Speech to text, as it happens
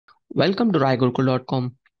Welcome to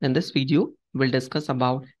raigurukul.com. In this video, we'll discuss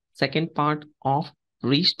about second part of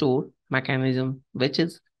restore mechanism, which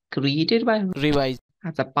is created by Revyz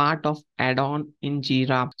as a part of add-on in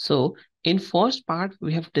Jira. So in first part,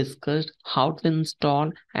 we have discussed how to install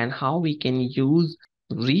and how we can use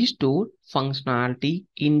restore functionality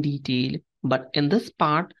in detail. But in this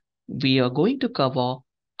part, we are going to cover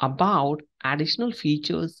about additional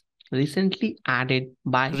features recently added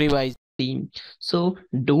by Revyz team. So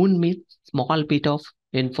don't miss small bit of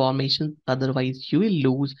information, otherwise you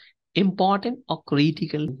will lose important or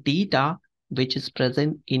critical data which is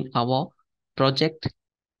present in our project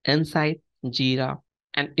inside Jira.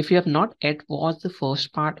 And if you have not yet watched the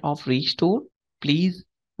first part of Restore, please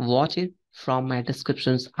watch it from my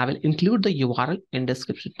descriptions. I will include the URL in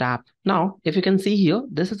description tab. Now, if you can see here,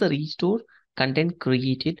 this is a Restore content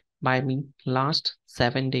created by me last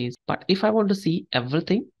 7 days. But if I want to see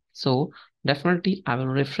everything, so definitely I will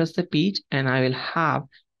refresh the page and I will have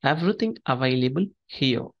everything available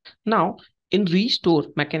here. Now, in Restore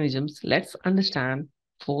mechanisms, let's understand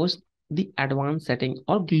first the advanced setting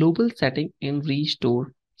or global setting in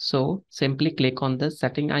Restore. So simply click on the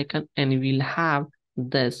setting icon and we'll have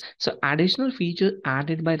this. So additional feature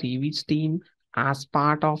added by Revyz team as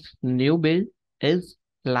part of new build is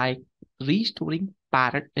like restoring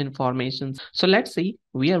parent information. So let's say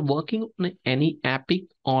we are working on any epic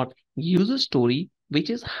or user story which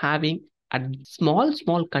is having a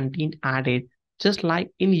small content added. Just like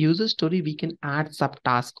in user story, we can add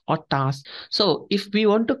subtask or task. So if we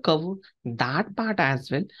want to cover that part as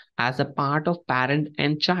well as a part of parent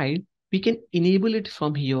and child, we can enable it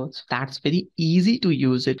from here. So that's very easy to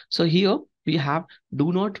use it. So here we have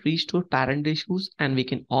do not restore parent issues, and we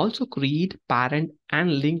can also create parent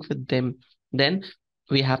and link with them. Then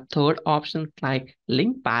we have third option like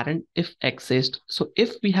link parent if exist. So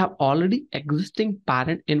if we have already existing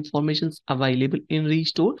parent informations available in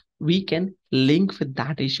Restore, we can link with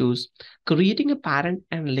that issues. Creating a parent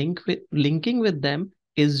and linking with them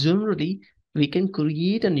is generally we can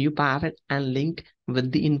create a new parent and link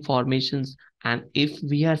with the informations. And if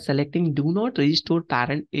we are selecting do not restore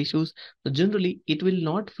parent issues, so generally it will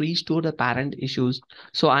not restore the parent issues.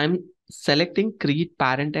 So I'm selecting create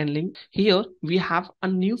parent and link. Here we have a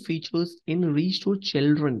new features in restore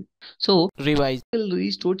children. So Revyz will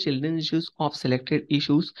restore children issues of selected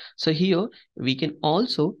issues. So here we can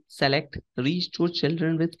also select restore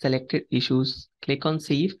children with selected issues. Click on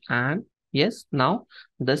save and yes, now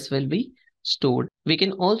this will be stored. We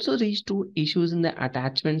can also restore issues in the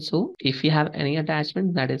attachment. So if you have any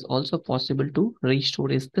attachment, that is also possible to restore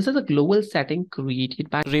this. This is a global setting created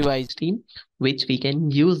by Revyz team, which we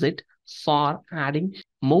can use it for adding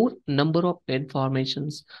more number of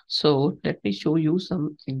informations. So let me show you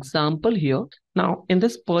some example here. Now in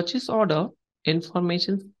this purchase order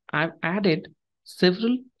information, I've added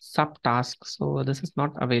several subtasks. So this is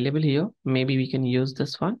not available here. Maybe we can use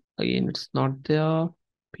this one. Again, it's not there.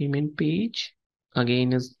 Payment page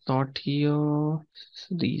again is not here.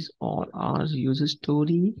 These all are user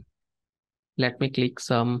story. Let me click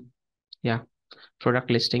some, yeah, product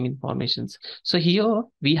listing informations. So here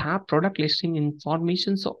we have product listing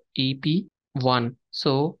information. So AP1.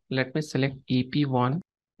 So let me select AP1.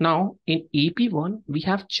 Now in AP1, we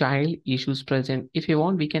have child issues present. If you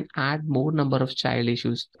want, we can add more number of child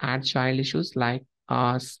issues. Add child issues like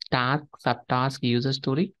task, subtask, user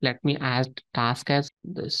story. Let me add task as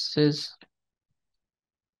this is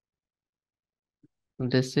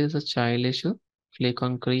a child issue. Click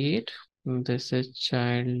on create. This is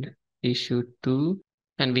child issue 2.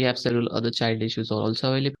 And we have several other child issues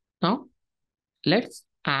also available. Now let's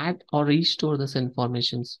add or restore this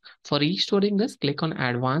informations. For restoring this, click on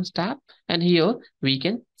advanced tab, and here we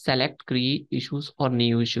can select create issues or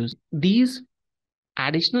new issues. These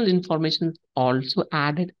additional information also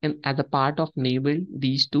added in as a part of new build.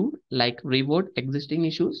 These two like reward existing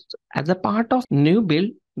issues. As a part of new build,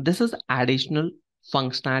 this is additional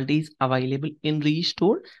functionalities available in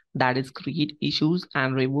Restore, that is create issues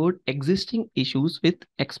and reward existing issues with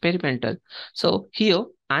experimental. So here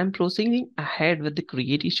I'm proceeding ahead with the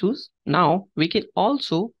create issues. Now we can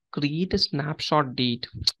also create a snapshot date.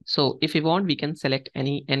 So if you want, we can select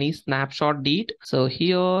any snapshot date. So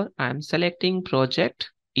here I'm selecting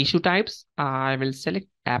project issue types. I will select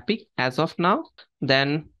epic as of now.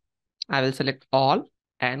 Then I will select all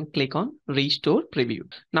and click on restore preview.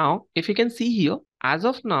 Now, if you can see here, as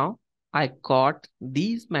of now, I got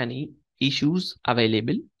these many issues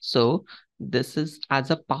available. So this is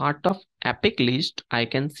as a part of epic list. I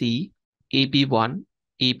can see AP1,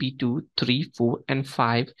 AP2, 3, 4, and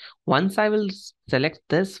 5. Once I will select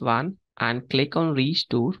this one and click on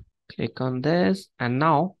restore, click on this, and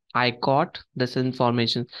now I got this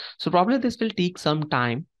information. So probably this will take some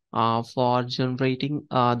time for generating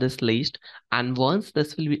this list. And once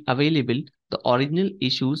this will be available, the original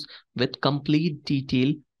issues with complete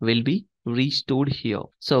detail will be restored here.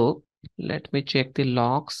 So let me check the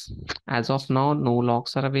logs. As of now, no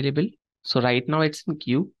logs are available. So right now it's in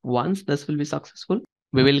queue. Once this will be successful,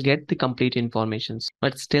 we will get the complete informations,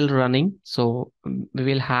 but still running. So we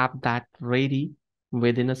will have that ready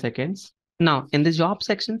within a seconds. Now in the job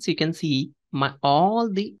sections, you can see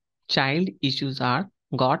all the child issues are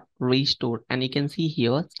got restored, and you can see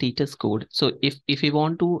here status code. So if we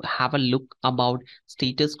want to have a look about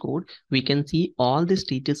status code, we can see all the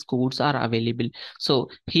status codes are available. So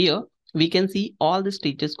here we can see all the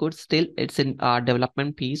status codes. Still it's in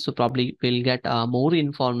development piece, so probably we'll get more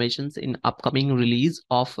informations in upcoming release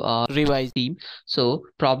of Revyz team. So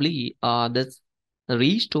probably this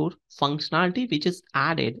restore functionality which is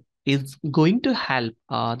added is going to help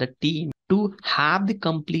the team to have the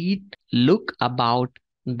complete look about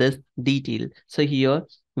this detail. So here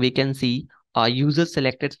we can see user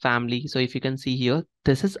selected family. So if you can see here,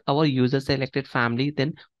 this is our user selected family,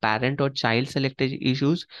 then parent or child selected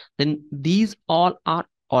issues, then these all are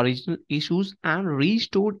original issues and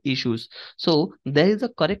restored issues. So there is a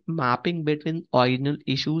correct mapping between original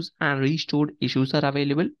issues and restored issues are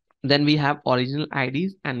available. Then we have original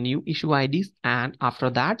IDs and new issue IDs, and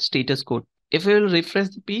after that status code. If we will refresh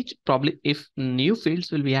the page, probably if new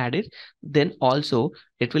fields will be added, then also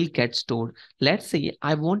it will get stored. Let's say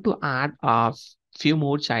I want to add a few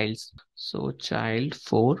more childs. So child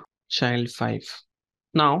 4, child 5.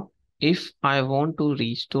 Now, if I want to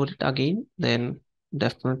restore it again, then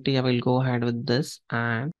definitely I will go ahead with this,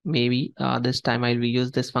 and maybe this time I will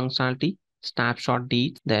use this functionality, snapshot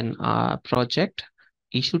date, then project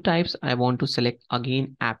issue types. I want to select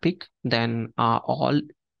again Epic, then all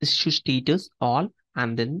issue status, all,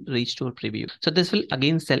 and then restore preview. So this will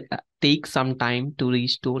again take some time to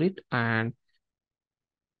restore it, and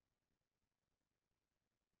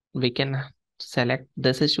we can select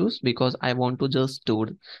this issues because I want to just store.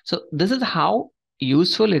 So this is how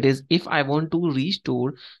useful it is. If I want to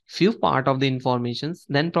restore few part of the informations,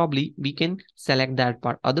 then probably we can select that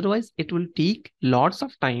part. Otherwise it will take lots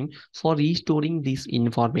of time for restoring these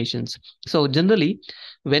informations. So generally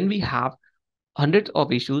when we have hundreds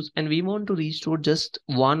of issues and we want to restore just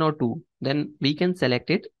one or two, then we can select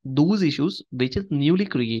it those issues which is newly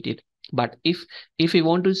created. But if we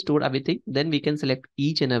want to store everything, then we can select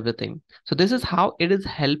each and everything. So this is how it is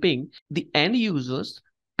helping the end users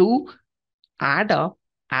to add up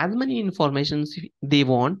as many informations they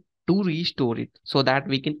want to restore it, so that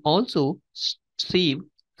we can also save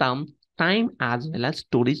some time as well as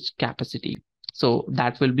storage capacity. So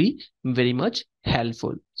that will be very much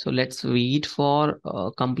helpful. So let's wait for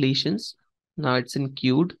completions. Now it's in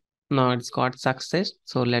queued. Now it's got success.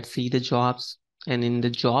 So let's see the jobs. And in the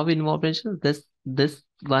job information, this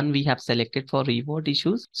one we have selected for reward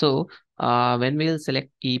issues. So when we'll select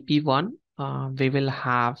AP1, we will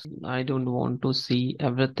have, I don't want to see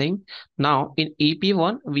everything. Now in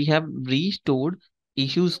AP1, we have restored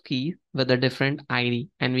issues key with a different ID,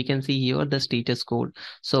 and we can see here the status code.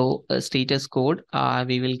 So status code,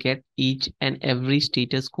 we will get each and every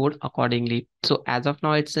status code accordingly. So as of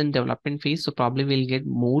now, it's in development phase. So probably we'll get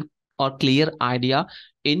more or clear idea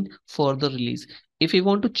in further release. If we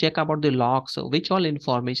want to check about the logs, so which all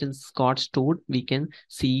informations got stored, we can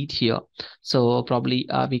see it here. So probably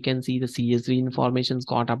we can see the CSV informations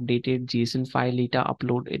got updated, JSON file data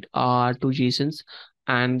uploaded to JSONs,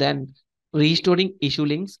 and then restoring issue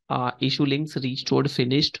links restored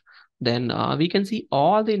finished. Then we can see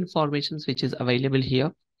all the informations which is available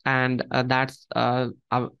here, and that's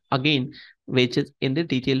again which is in the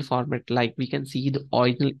detailed format. Like we can see the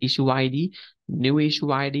original issue ID, new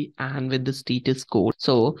issue ID, and with the status code.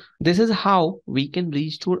 So this is how we can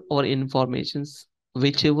restore our informations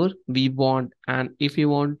whichever we want. And if we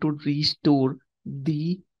want to restore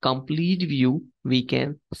the complete view, we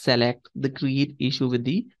can select the create issue with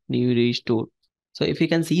the new restore. So if you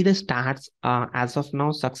can see the stats, as of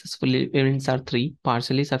now, successful events are 3,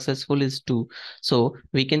 partially successful is 2. So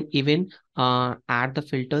we can even add the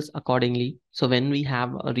filters accordingly. So when we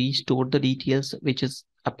have restored the details, which is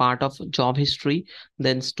a part of job history,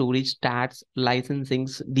 then storage stats,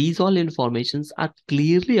 licensings, these all informations are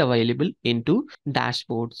clearly available into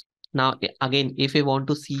dashboards. Now, again, if we want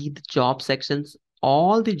to see the job sections,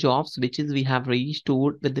 all the jobs which is we have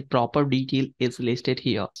restored with the proper detail is listed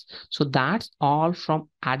here. So that's all from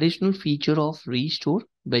additional feature of restore,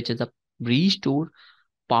 which is a restore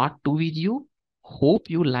part 2 video.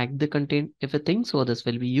 Hope you like the content. If you think so this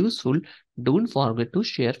will be useful, don't forget to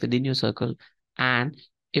share within your circle. And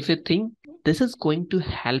If you think this is going to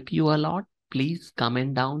help you a lot, please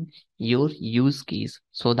comment down your use case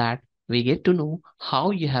so that we get to know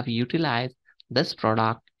how you have utilized this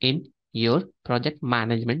product in your project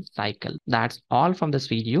management cycle. That's all from this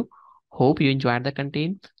video. Hope you enjoyed the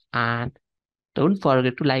content and don't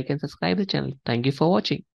forget to like and subscribe the channel. Thank you for watching.